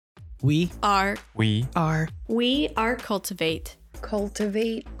We are cultivate.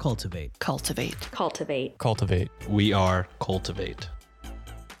 Cultivate. We are cultivate.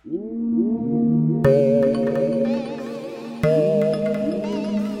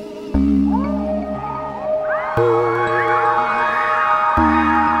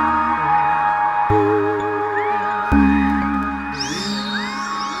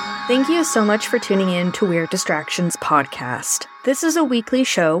 Thank you so much for tuning in to Weird Distractions podcast. This is a weekly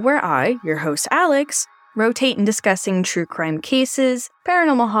show where I, your host Alex, rotate in discussing true crime cases,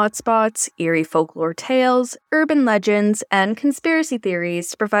 paranormal hotspots, eerie folklore tales, urban legends, and conspiracy theories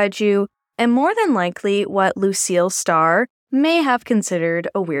to provide you, and more than likely, what Lucille Starr may have considered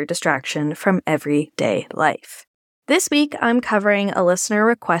a weird distraction from everyday life. This week, I'm covering a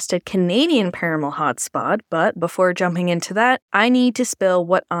listener-requested Canadian paranormal hotspot, but before jumping into that, I need to spill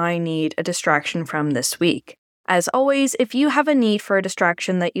what I need a distraction from this week. As always, if you have a need for a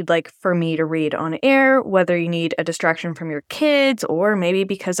distraction that you'd like for me to read on air, whether you need a distraction from your kids, or maybe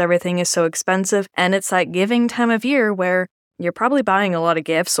because everything is so expensive and it's that giving time of year where you're probably buying a lot of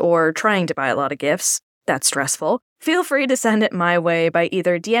gifts or trying to buy a lot of gifts, that's stressful, feel free to send it my way by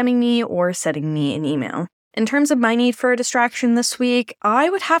either DMing me or sending me an email. In terms of my need for a distraction this week, I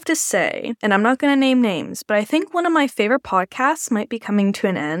would have to say, and I'm not going to name names, but I think one of my favorite podcasts might be coming to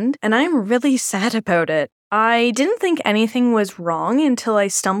an end, and I'm really sad about it. I didn't think anything was wrong until I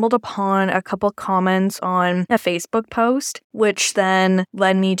stumbled upon a couple comments on a Facebook post, which then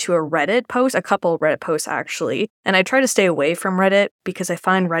led me to a Reddit post, a couple Reddit posts actually. And I try to stay away from Reddit because I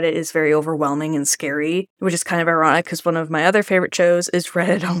find Reddit is very overwhelming and scary, which is kind of ironic because one of my other favorite shows is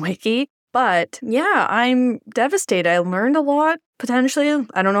Reddit on Wiki. But yeah, I'm devastated. I learned a lot, potentially.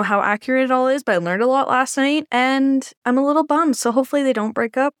 I don't know how accurate it all is, but I learned a lot last night, and I'm a little bummed, so hopefully they don't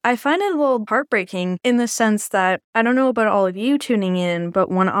break up. I find it a little heartbreaking in the sense that, I don't know about all of you tuning in,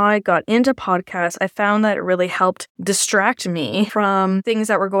 but when I got into podcasts, I found that it really helped distract me from things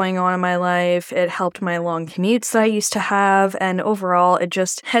that were going on in my life. It helped my long commutes that I used to have, and overall, it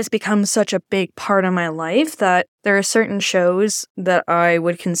just has become such a big part of my life that there are certain shows that I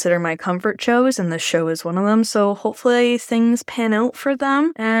would consider my comfort shows, and this show is one of them, so hopefully things pan out for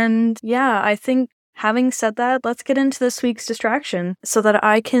them. And yeah, I think having said that, let's get into this week's distraction so that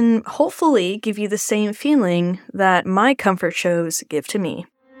I can hopefully give you the same feeling that my comfort shows give to me.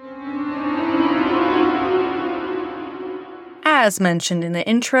 As mentioned in the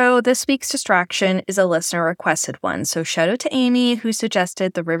intro, this week's distraction is a listener-requested one, so shout out to Amy, who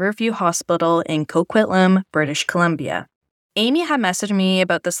suggested the Riverview Hospital in Coquitlam, British Columbia. Amy had messaged me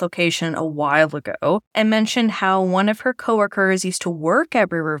about this location a while ago and mentioned how one of her coworkers used to work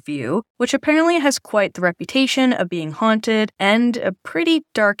at Riverview, which apparently has quite the reputation of being haunted and a pretty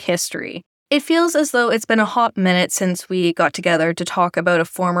dark history. It feels as though it's been a hot minute since we got together to talk about a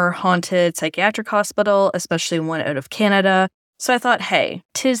former haunted psychiatric hospital, especially one out of Canada. So I thought, hey,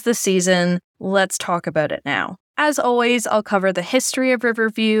 'tis the season, let's talk about it now. As always, I'll cover the history of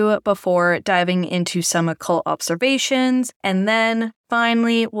Riverview before diving into some occult observations, and then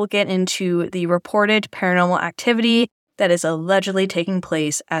finally we'll get into the reported paranormal activity that is allegedly taking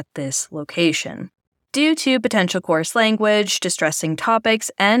place at this location. Due to potential coarse language, distressing topics,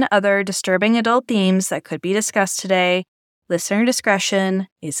 and other disturbing adult themes that could be discussed today, listener discretion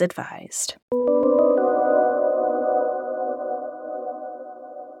is advised.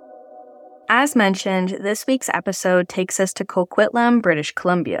 As mentioned, this week's episode takes us to Coquitlam, British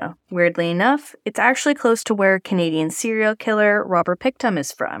Columbia. Weirdly enough, it's actually close to where Canadian serial killer Robert Pickton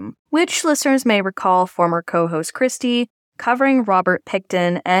is from, which listeners may recall former co-host Christy covering Robert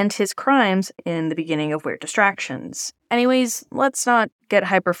Pickton and his crimes in the beginning of Weird Distractions. Anyways, let's not get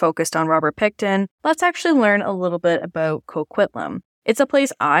hyper-focused on Robert Pickton. Let's actually learn a little bit about Coquitlam. It's a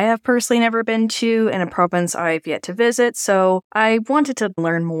place I have personally never been to and a province I've yet to visit, so I wanted to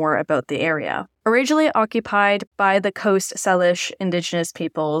learn more about the area. Originally occupied by the Coast Salish Indigenous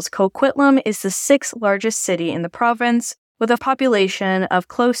peoples, Coquitlam is the sixth largest city in the province, with a population of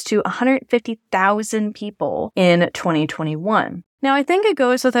close to 150,000 people in 2021. Now, I think it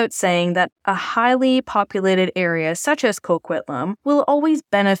goes without saying that a highly populated area such as Coquitlam will always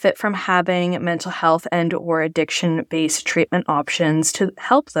benefit from having mental health and or addiction-based treatment options to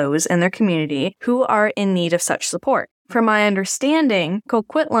help those in their community who are in need of such support. From my understanding,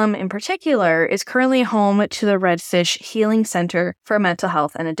 Coquitlam in particular is currently home to the Redfish Healing Center for Mental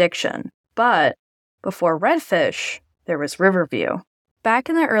Health and Addiction. But before Redfish, there was Riverview. Back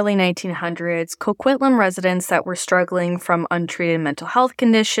in the early 1900s, Coquitlam residents that were struggling from untreated mental health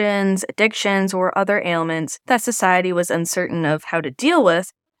conditions, addictions, or other ailments that society was uncertain of how to deal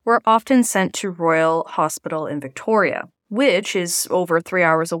with were often sent to Royal Hospital in Victoria. which is over 3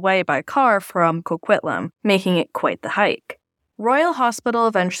 hours away by car from Coquitlam, making it quite the hike. Royal Hospital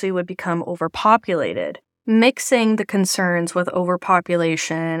eventually would become overpopulated. Mixing the concerns with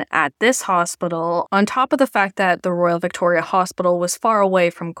overpopulation at this hospital, on top of the fact that the Royal Victoria Hospital was far away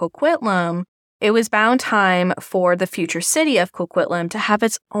from Coquitlam, it was bound time for the future city of Coquitlam to have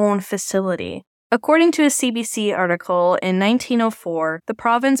its own facility. According to a CBC article, in 1904, the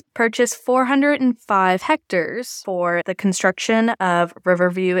province purchased 405 hectares for the construction of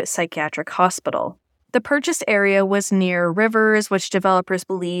Riverview Psychiatric Hospital. The purchased area was near rivers, which developers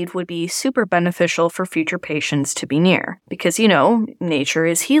believed would be super beneficial for future patients to be near, because, nature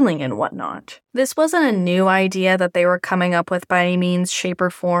is healing and whatnot. This wasn't a new idea that they were coming up with by any means, shape, or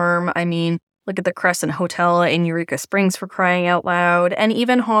form. I mean, look at the Crescent Hotel in Eureka Springs, for crying out loud, and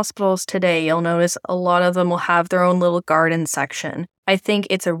even hospitals today, you'll notice a lot of them will have their own little garden section. I think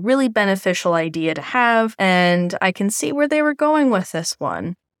it's a really beneficial idea to have, and I can see where they were going with this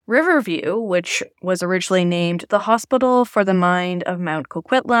one. Riverview, which was originally named the Hospital for the Mind of Mount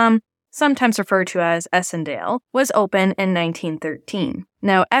Coquitlam, sometimes referred to as Essendale, was opened in 1913.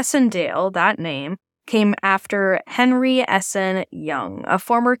 Now, Essendale, that name, came after Henry Essen Young, a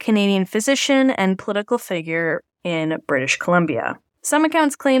former Canadian physician and political figure in British Columbia. Some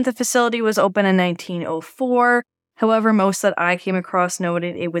accounts claim the facility was opened in 1904. However, most that I came across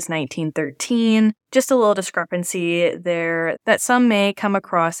noted it was 1913. Just a little discrepancy there that some may come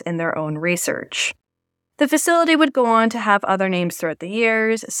across in their own research. The facility would go on to have other names throughout the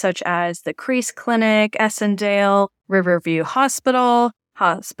years, such as the Crease Clinic, Essendale, Riverview Hospital,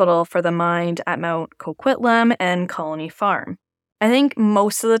 Hospital for the Mind at Mount Coquitlam, and Colony Farm. I think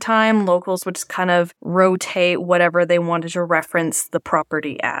most of the time, locals would just kind of rotate whatever they wanted to reference the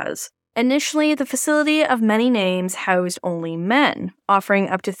property as. Initially, the facility of many names housed only men, offering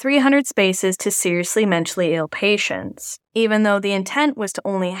up to 300 spaces to seriously mentally ill patients. Even though the intent was to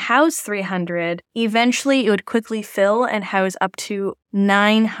only house 300, eventually it would quickly fill and house up to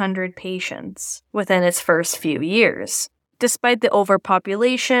 900 patients within its first few years. Despite the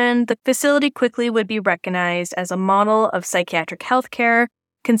overpopulation, the facility quickly would be recognized as a model of psychiatric healthcare,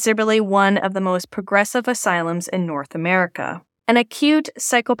 considerably one of the most progressive asylums in North America. An acute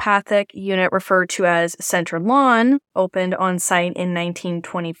psychopathic unit referred to as Center Lawn opened on site in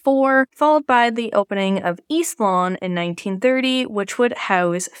 1924, followed by the opening of East Lawn in 1930, which would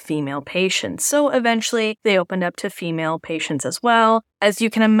house female patients. So eventually, they opened up to female patients as well. As you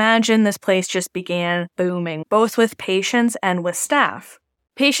can imagine, this place just began booming, both with patients and with staff.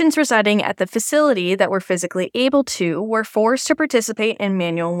 Patients residing at the facility that were physically able to were forced to participate in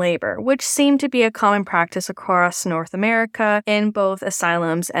manual labor, which seemed to be a common practice across North America in both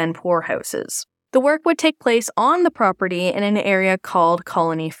asylums and poorhouses. The work would take place on the property in an area called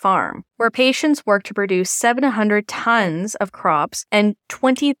Colony Farm, where patients worked to produce 700 tons of crops and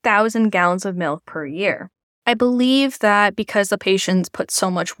 20,000 gallons of milk per year. I believe that because the patients put so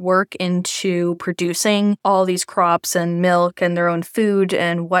much work into producing all these crops and milk and their own food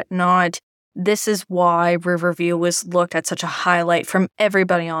and whatnot, this is why Riverview was looked at such a highlight from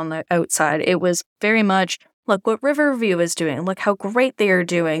everybody on the outside. It was very much, look what Riverview is doing. Look how great they are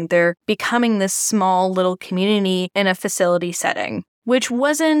doing. They're becoming this small little community in a facility setting, which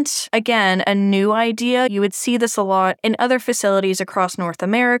wasn't, again, a new idea. You would see this a lot in other facilities across North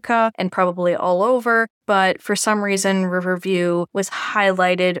America and probably all over, but for some reason, Riverview was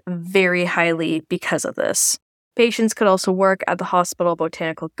highlighted very highly because of this. Patients could also work at the Hospital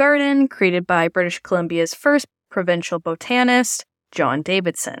Botanical Garden, created by British Columbia's first provincial botanist, John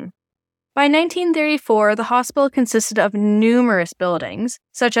Davidson. By 1934, the hospital consisted of numerous buildings,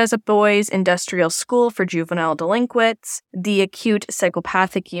 such as a boys' industrial school for juvenile delinquents, the acute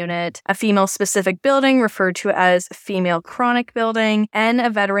psychopathic unit, a female-specific building referred to as female chronic building, and a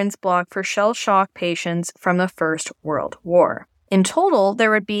veterans block for shell-shock patients from the First World War. In total,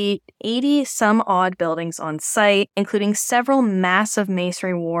 there would be 80-some-odd buildings on site, including several massive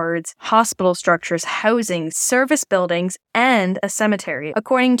masonry wards, hospital structures, housing, service buildings, and a cemetery,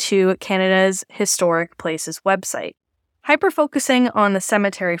 according to Canada's Historic Places website. Hyper-focusing on the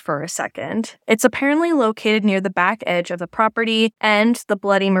cemetery for a second, it's apparently located near the back edge of the property, and the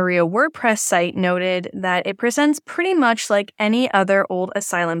Bloody Maria WordPress site noted that it presents pretty much like any other old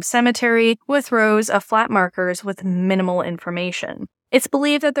asylum cemetery, with rows of flat markers with minimal information. It's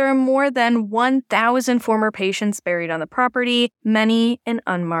believed that there are more than 1,000 former patients buried on the property, many in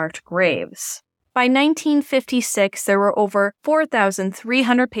unmarked graves. By 1956, there were over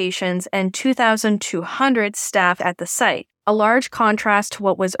 4,300 patients and 2,200 staff at the site, a large contrast to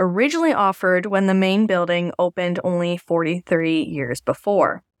what was originally offered when the main building opened only 43 years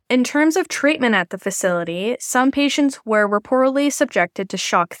before. In terms of treatment at the facility, some patients were reportedly subjected to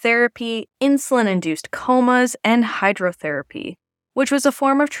shock therapy, insulin-induced comas, and hydrotherapy, which was a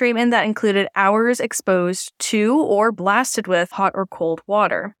form of treatment that included hours exposed to or blasted with hot or cold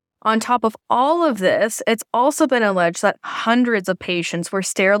water. On top of all of this, it's also been alleged that hundreds of patients were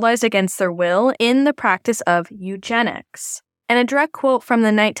sterilized against their will in the practice of eugenics. And a direct quote from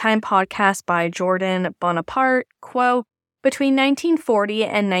the Nighttime podcast by Jordan Bonaparte, quote, "Between 1940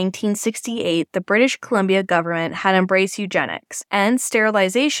 and 1968, the British Columbia government had embraced eugenics, and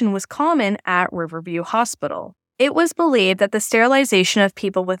sterilization was common at Riverview Hospital. It was believed that the sterilization of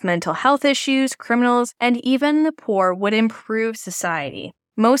people with mental health issues, criminals, and even the poor would improve society.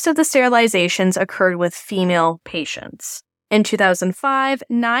 Most of the sterilizations occurred with female patients. In 2005,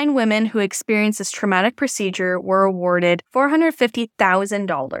 9 women who experienced this traumatic procedure were awarded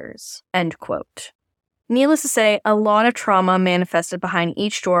 $450,000, end quote. Needless to say, a lot of trauma manifested behind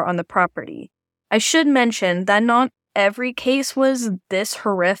each door on the property. I should mention that not every case was this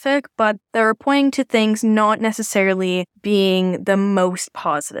horrific, but they were pointing to things not necessarily being the most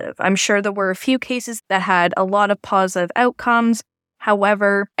positive. I'm sure there were a few cases that had a lot of positive outcomes.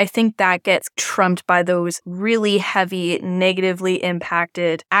 However, I think that gets trumped by those really heavy, negatively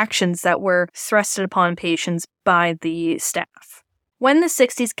impacted actions that were thrusted upon patients by the staff. When the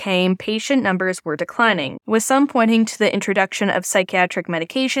 60s came, patient numbers were declining, with some pointing to the introduction of psychiatric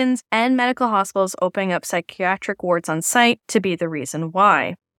medications and medical hospitals opening up psychiatric wards on site to be the reason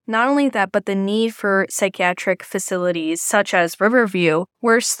why. Not only that, but the need for psychiatric facilities such as Riverview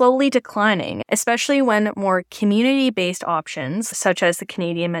were slowly declining, especially when more community-based options, such as the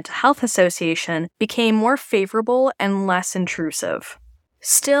Canadian Mental Health Association, became more favorable and less intrusive.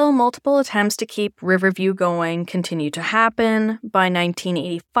 Still, multiple attempts to keep Riverview going continued to happen. By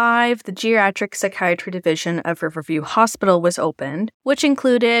 1985, the Geriatric Psychiatry Division of Riverview Hospital was opened, which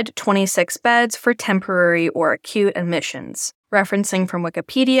included 26 beds for temporary or acute admissions. Referencing from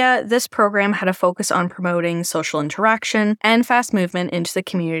Wikipedia, this program had a focus on promoting social interaction and fast movement into the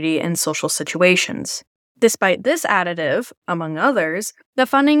community and social situations. Despite this additive, among others, the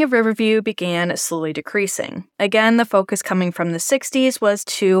funding of Riverview began slowly decreasing. Again, the focus coming from the 60s was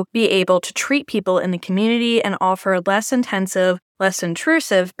to be able to treat people in the community and offer less intensive, less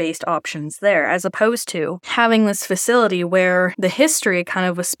intrusive-based options there, as opposed to having this facility where the history kind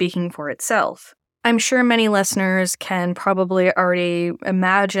of was speaking for itself. I'm sure many listeners can probably already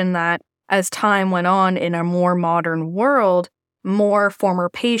imagine that as time went on in a more modern world, more former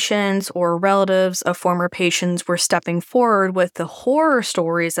patients or relatives of former patients were stepping forward with the horror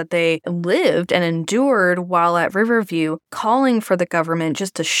stories that they lived and endured while at Riverview, calling for the government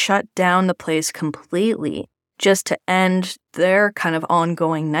just to shut down the place completely, just to end their kind of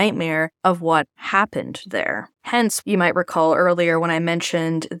ongoing nightmare of what happened there. Hence, you might recall earlier when I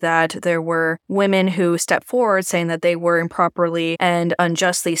mentioned that there were women who stepped forward saying that they were improperly and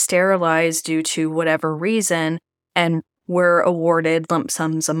unjustly sterilized due to whatever reason, and were awarded lump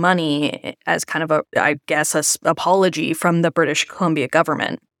sums of money as kind of a apology from the British Columbia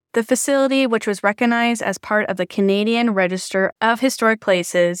government. The facility, which was recognized as part of the Canadian Register of Historic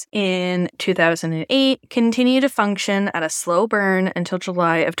Places in 2008, continued to function at a slow burn until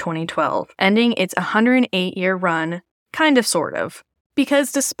July of 2012, ending its 108-year run, sort of.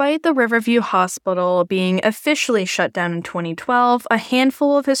 Because despite the Riverview Hospital being officially shut down in 2012, a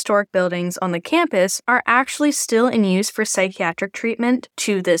handful of historic buildings on the campus are actually still in use for psychiatric treatment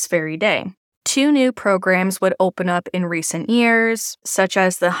to this very day. 2 new programs would open up in recent years, such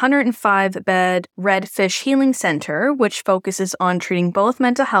as the 105-bed Redfish Healing Center, which focuses on treating both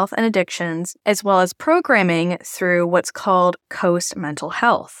mental health and addictions, as well as programming through what's called Coast Mental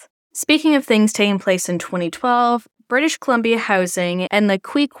Health. Speaking of things taking place in 2012, British Columbia Housing and the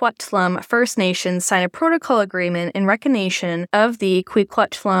Coquitlam First Nations signed a protocol agreement in recognition of the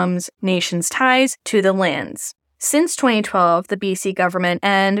Coquitlam Nation's ties to the lands. Since 2012, the BC government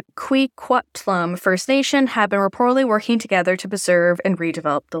and Coquitlam First Nation have been reportedly working together to preserve and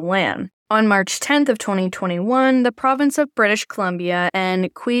redevelop the land. On March 10th of 2021, the province of British Columbia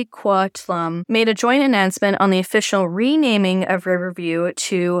and Coquitlam made a joint announcement on the official renaming of Riverview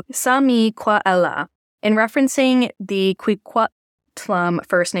to Samiquaela. In referencing the Coquitlam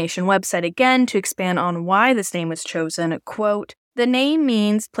First Nation website again to expand on why this name was chosen, quote, "The name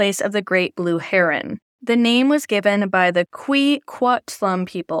means place of the great blue heron. The name was given by the Coquitlam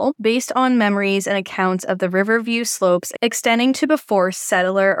people based on memories and accounts of the Riverview slopes extending to before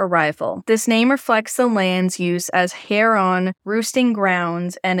settler arrival. This name reflects the land's use as heron roosting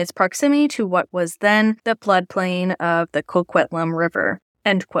grounds and its proximity to what was then the floodplain of the Coquitlam River."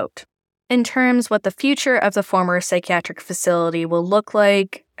 End quote. In terms what the future of the former psychiatric facility will look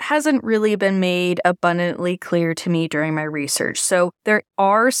like hasn't really been made abundantly clear to me during my research. So there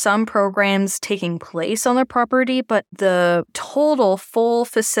are some programs taking place on the property, but the total full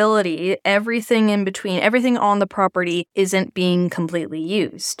facility, everything in between, everything on the property isn't being completely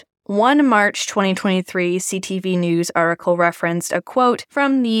used. One March 2023 CTV News article referenced a quote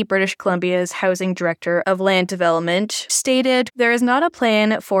from the British Columbia's Housing Director of Land Development stated, "There is not a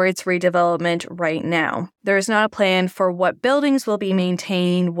plan for its redevelopment right now. There is not a plan for what buildings will be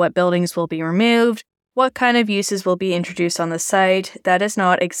maintained, what buildings will be removed, what kind of uses will be introduced on the site. That does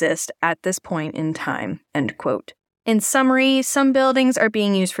not exist at this point in time." End quote. In summary, some buildings are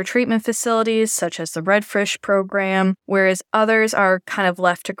being used for treatment facilities, such as the Redfish program, whereas others are kind of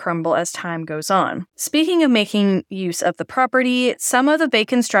left to crumble as time goes on. Speaking of making use of the property, some of the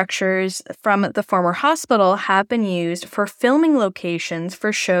vacant structures from the former hospital have been used for filming locations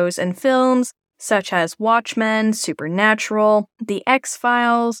for shows and films, such as Watchmen, Supernatural, The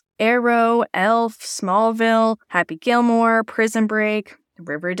X-Files, Arrow, Elf, Smallville, Happy Gilmore, Prison Break,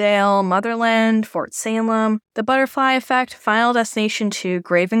 Riverdale, Motherland, Fort Salem, The Butterfly Effect, Final Destination 2,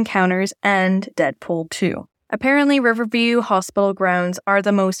 Grave Encounters, and Deadpool 2. Apparently, Riverview hospital grounds are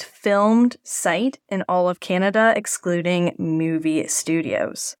the most filmed site in all of Canada, excluding movie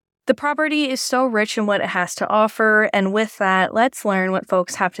studios. The property is so rich in what it has to offer, and with that, let's learn what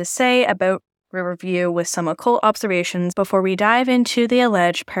folks have to say about Riverview with some occult observations before we dive into the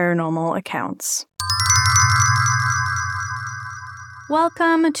alleged paranormal accounts.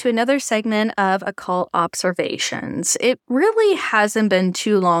 Welcome to another segment of Occult Observations. It really hasn't been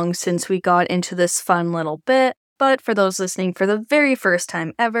too long since we got into this fun little bit, but for those listening for the very first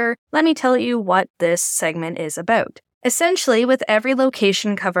time ever, let me tell you what this segment is about. Essentially, with every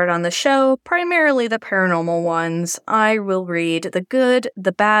location covered on the show, primarily the paranormal ones, I will read the good,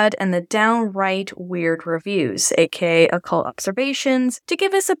 the bad, and the downright weird reviews, aka Occult Observations, to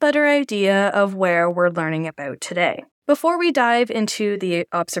give us a better idea of where we're learning about today. Before we dive into the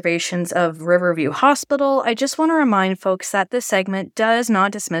observations of Riverview Hospital, I just want to remind folks that this segment does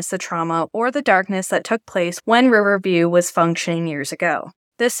not dismiss the trauma or the darkness that took place when Riverview was functioning years ago.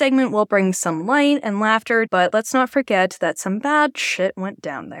 This segment will bring some light and laughter, but let's not forget that some bad shit went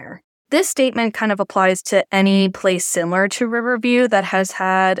down there. This statement kind of applies to any place similar to Riverview that has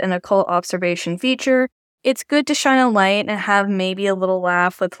had an occult observation feature. It's good to shine a light and have maybe a little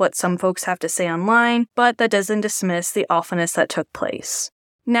laugh with what some folks have to say online, but that doesn't dismiss the awfulness that took place.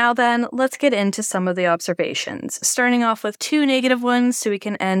 Now then, let's get into some of the observations, starting off with 2 negative ones so we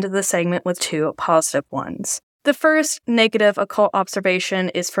can end the segment with 2 positive ones. The first negative occult observation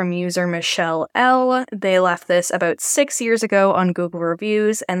is from user Michelle L. They left this about 6 years ago on Google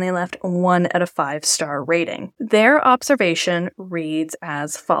Reviews, and they left 1 out of 5-star rating. Their observation reads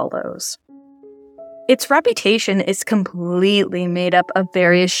as follows. Its reputation is completely made up of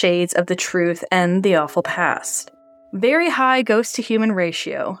various shades of the truth and the awful past. Very high ghost-to-human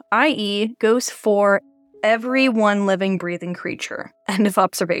ratio, i.e. ghosts for every one living, breathing creature. End of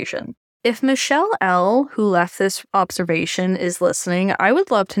observation. If Michelle L., who left this observation, is listening, I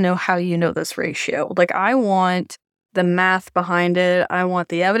would love to know how you know this ratio. I want the math behind it. I want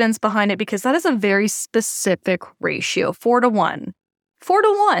the evidence behind it, because that is a very specific ratio. 4 to 1. 4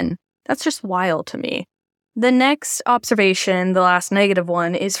 to 1. That's just wild to me. The next observation, the last negative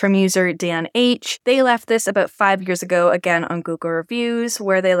one, is from user Dan H. They left this about 5 years ago, again on Google Reviews,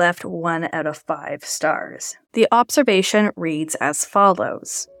 where they left 1 out of 5 stars. The observation reads as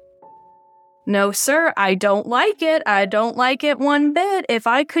follows. No, sir, I don't like it. I don't like it one bit. If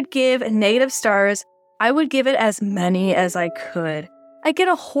I could give negative stars, I would give it as many as I could. I get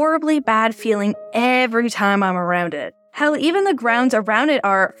a horribly bad feeling every time I'm around it. Hell, even the grounds around it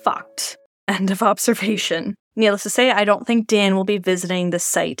are fucked. End of observation. Needless to say, I don't think Dan will be visiting the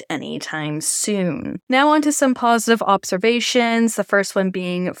site anytime soon. Now on to some positive observations, the first one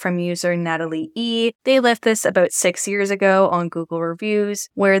being from user Natalie E. They left this about 6 years ago on Google Reviews,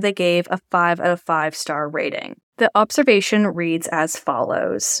 where they gave a 5 out of 5-star rating. The observation reads as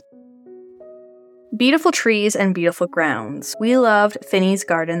follows. Beautiful trees and beautiful grounds. We loved Finney's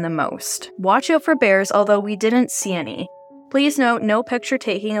garden the most. Watch out for bears, although we didn't see any. Please note, no picture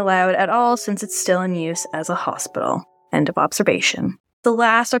taking allowed at all since it's still in use as a hospital. End of observation. The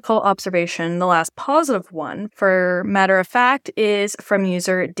last occult observation, the last positive one, for matter of fact, is from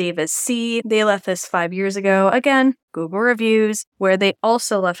user Davis C. They left this 5 years ago, again, Google Reviews, where they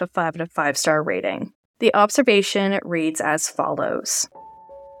also left a 5 out of 5-star rating. The observation reads as follows.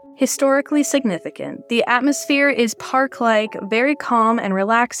 Historically significant. The atmosphere is park-like, very calm and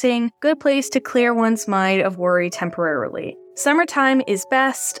relaxing, good place to clear one's mind of worry temporarily. Summertime is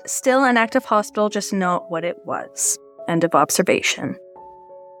best, still an active hospital, just not what it was. End of observation.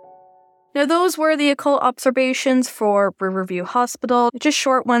 Now, those were the occult observations for Riverview Hospital. Just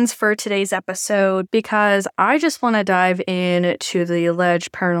short ones for today's episode because I just want to dive into the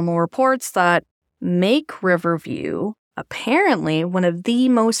alleged paranormal reports that make Riverview apparently one of the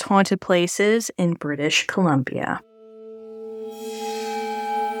most haunted places in British Columbia.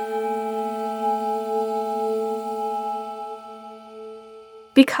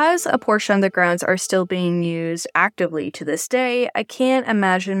 Because a portion of the grounds are still being used actively to this day, I can't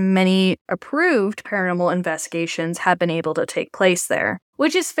imagine many approved paranormal investigations have been able to take place there.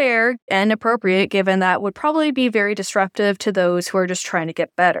 Which is fair and appropriate given that would probably be very disruptive to those who are just trying to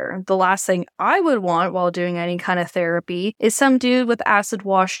get better. The last thing I would want while doing any kind of therapy is some dude with acid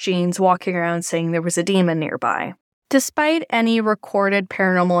wash jeans walking around saying there was a demon nearby. Despite any recorded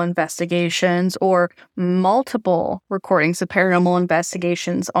paranormal investigations or multiple recordings of paranormal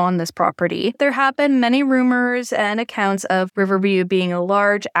investigations on this property, there have been many rumors and accounts of Riverview being a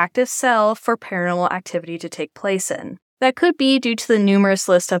large active cell for paranormal activity to take place in. That could be due to the numerous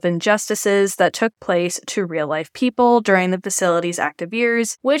list of injustices that took place to real-life people during the facility's active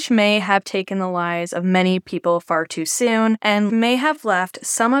years, which may have taken the lives of many people far too soon and may have left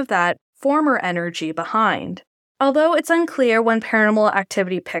some of that former energy behind. Although it's unclear when paranormal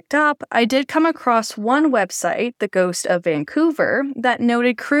activity picked up, I did come across one website, The Ghost of Vancouver, that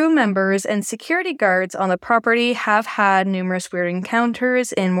noted crew members and security guards on the property have had numerous weird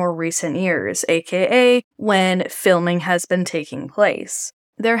encounters in more recent years, aka when filming has been taking place.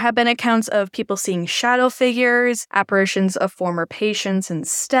 There have been accounts of people seeing shadow figures, apparitions of former patients and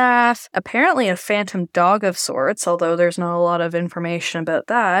staff, apparently a phantom dog of sorts, although there's not a lot of information about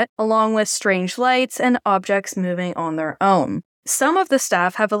that, along with strange lights and objects moving on their own. Some of the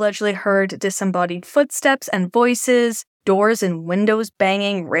staff have allegedly heard disembodied footsteps and voices, doors and windows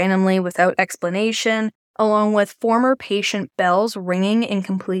banging randomly without explanation, along with former patient bells ringing in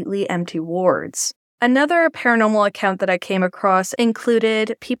completely empty wards. Another paranormal account that I came across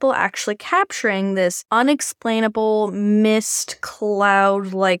included people actually capturing this unexplainable mist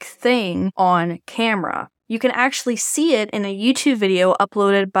cloud-like thing on camera. You can actually see it in a YouTube video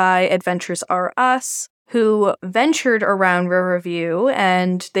uploaded by Adventures Are Us, who ventured around Riverview,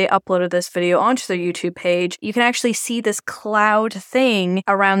 and they uploaded this video onto their YouTube page. You can actually see this cloud thing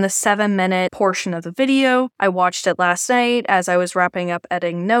around the 7-minute portion of the video. I watched it last night as I was wrapping up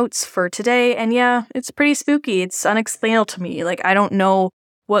editing notes for today, and yeah, it's pretty spooky. It's unexplainable to me. I don't know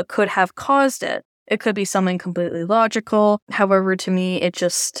what could have caused it. It could be something completely logical. However, to me, it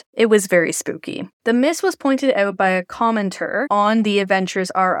was very spooky. The miss was pointed out by a commenter on the Adventures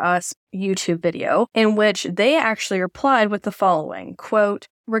Are Us YouTube video, in which they actually replied with the following, quote,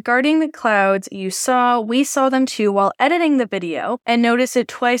 "Regarding the clouds we saw them too while editing the video and noticed it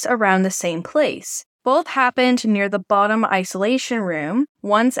twice around the same place. Both happened near the bottom isolation room,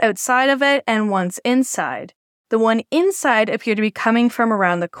 once outside of it and once inside. The one inside appeared to be coming from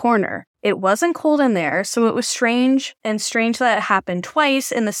around the corner. It wasn't cold in there, so it was strange that it happened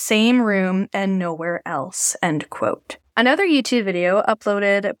twice in the same room and nowhere else." End quote. Another YouTube video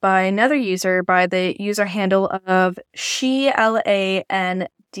uploaded by another user by the user handle of SheLandZ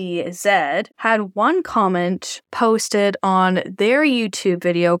had one comment posted on their YouTube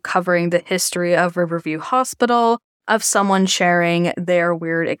video covering the history of Riverview Hospital, of someone sharing their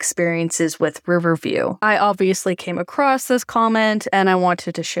weird experiences with Riverview. I obviously came across this comment and I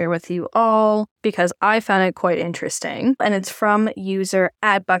wanted to share with you all because I found it quite interesting. And it's from user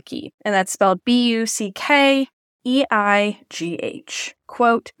 @Bucky, and that's spelled BUCKEIGH.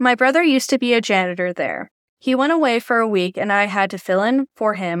 Quote, "My brother used to be a janitor there. He went away for a week and I had to fill in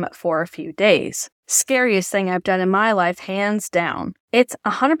for him for a few days. Scariest thing I've done in my life, hands down. It's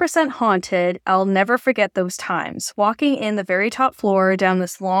 100% haunted. I'll never forget those times. Walking in the very top floor down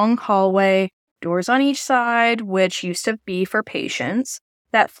this long hallway, doors on each side, which used to be for patients.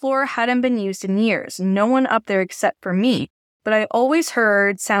 That floor hadn't been used in years. No one up there except for me. But I always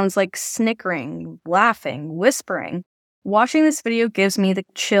heard sounds like snickering, laughing, whispering. Watching this video gives me the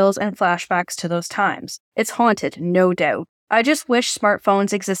chills and flashbacks to those times. It's haunted, no doubt. I just wish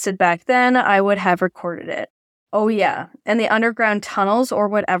smartphones existed back then. I would have recorded it. Oh yeah, and the underground tunnels or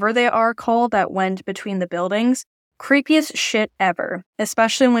whatever they are called that went between the buildings, creepiest shit ever,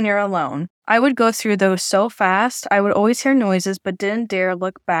 especially when you're alone. I would go through those so fast, I would always hear noises but didn't dare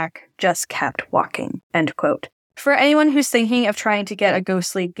look back, just kept walking." End quote. For anyone who's thinking of trying to get a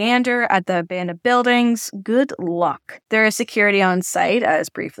ghostly gander at the abandoned buildings, good luck. There is security on site, as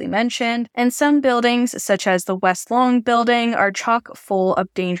briefly mentioned, and some buildings, such as the West Long building, are chock full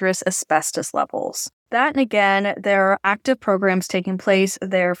of dangerous asbestos levels. That, and again, there are active programs taking place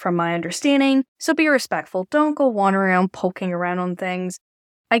there from my understanding, so be respectful. Don't go wandering around poking around on things.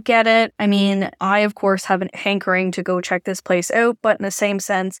 I get it. I mean, I, of course, have a hankering to go check this place out, but in the same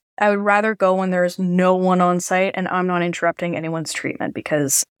sense, I would rather go when there's no one on site and I'm not interrupting anyone's treatment,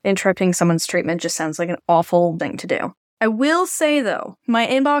 because interrupting someone's treatment just sounds like an awful thing to do. I will say, though, my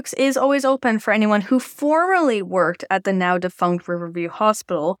inbox is always open for anyone who formerly worked at the now-defunct Riverview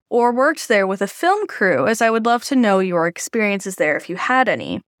Hospital or worked there with a film crew, as I would love to know your experiences there if you had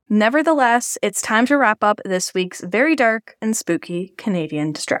any. Nevertheless, it's time to wrap up this week's very dark and spooky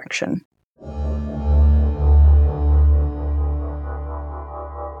Canadian distraction.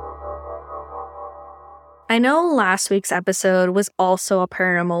 I know last week's episode was also a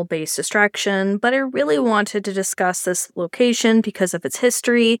paranormal-based distraction, but I really wanted to discuss this location because of its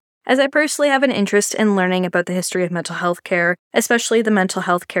history, as I personally have an interest in learning about the history of mental health care, especially the mental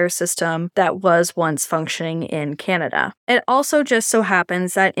health care system that was once functioning in Canada. It also just so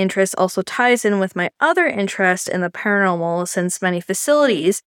happens that interest also ties in with my other interest in the paranormal, since many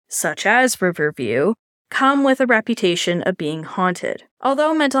facilities, such as Riverview, come with a reputation of being haunted.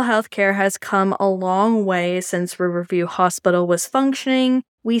 Although mental health care has come a long way since Riverview Hospital was functioning,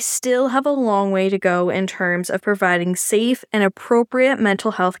 we still have a long way to go in terms of providing safe and appropriate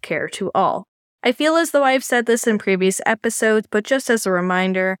mental health care to all. I feel as though I've said this in previous episodes, but just as a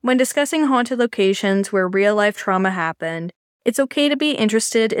reminder, when discussing haunted locations where real-life trauma happened, it's okay to be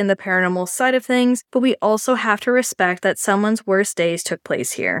interested in the paranormal side of things, but we also have to respect that someone's worst days took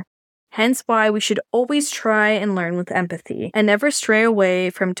place here. Hence why we should always try and learn with empathy, and never stray away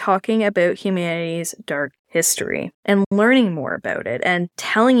from talking about humanity's dark history, and learning more about it, and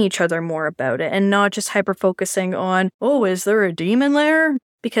telling each other more about it, and not just hyper-focusing on, oh, is there a demon there?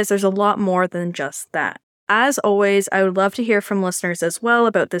 Because there's a lot more than just that. As always, I would love to hear from listeners as well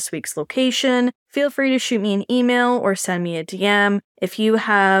about this week's location. Feel free to shoot me an email or send me a DM. If you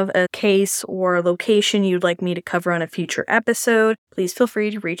have a case or a location you'd like me to cover on a future episode, please feel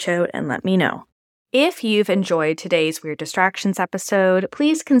free to reach out and let me know. If you've enjoyed today's Weird Distractions episode,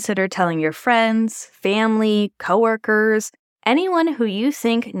 please consider telling your friends, family, coworkers, anyone who you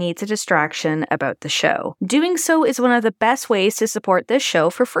think needs a distraction about the show. Doing so is one of the best ways to support this show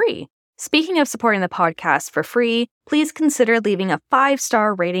for free. Speaking of supporting the podcast for free, please consider leaving a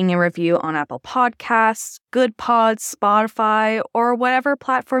 5-star rating and review on Apple Podcasts, Good Pods, Spotify, or whatever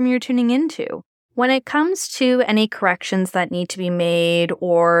platform you're tuning into. When it comes to any corrections that need to be made,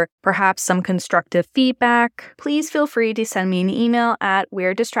 or perhaps some constructive feedback, please feel free to send me an email at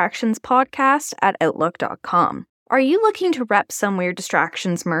weirddistractionspodcast@outlook.com. Are you looking to rep some Weird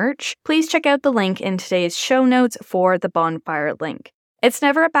Distractions merch? Please check out the link in today's show notes for the bonfire link. It's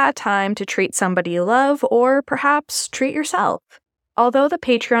never a bad time to treat somebody you love, or perhaps treat yourself. Although the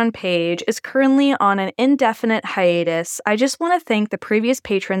Patreon page is currently on an indefinite hiatus, I just want to thank the previous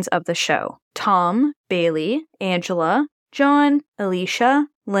patrons of the show: Tom, Bailey, Angela, John, Alicia,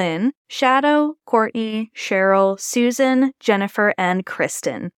 Lynn, Shadow, Courtney, Cheryl, Susan, Jennifer, and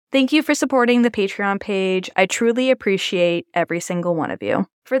Kristen. Thank you for supporting the Patreon page. I truly appreciate every single one of you.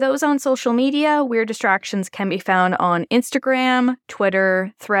 For those on social media, Weird Distractions can be found on Instagram,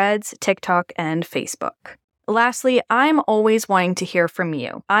 Twitter, Threads, TikTok, and Facebook. Lastly, I'm always wanting to hear from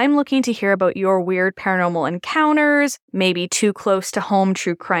you. I'm looking to hear about your weird paranormal encounters, maybe too close to home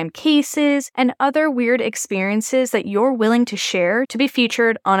true crime cases, and other weird experiences that you're willing to share to be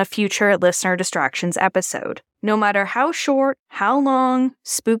featured on a future Listener Distractions episode. No matter how short, how long,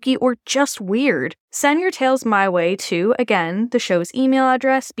 spooky, or just weird, send your tales my way to, again, the show's email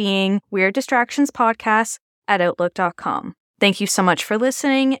address being weirddistractionspodcast@outlook.com. Thank you so much for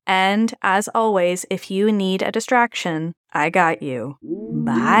listening, and as always, if you need a distraction, I got you.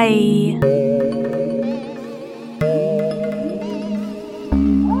 Bye!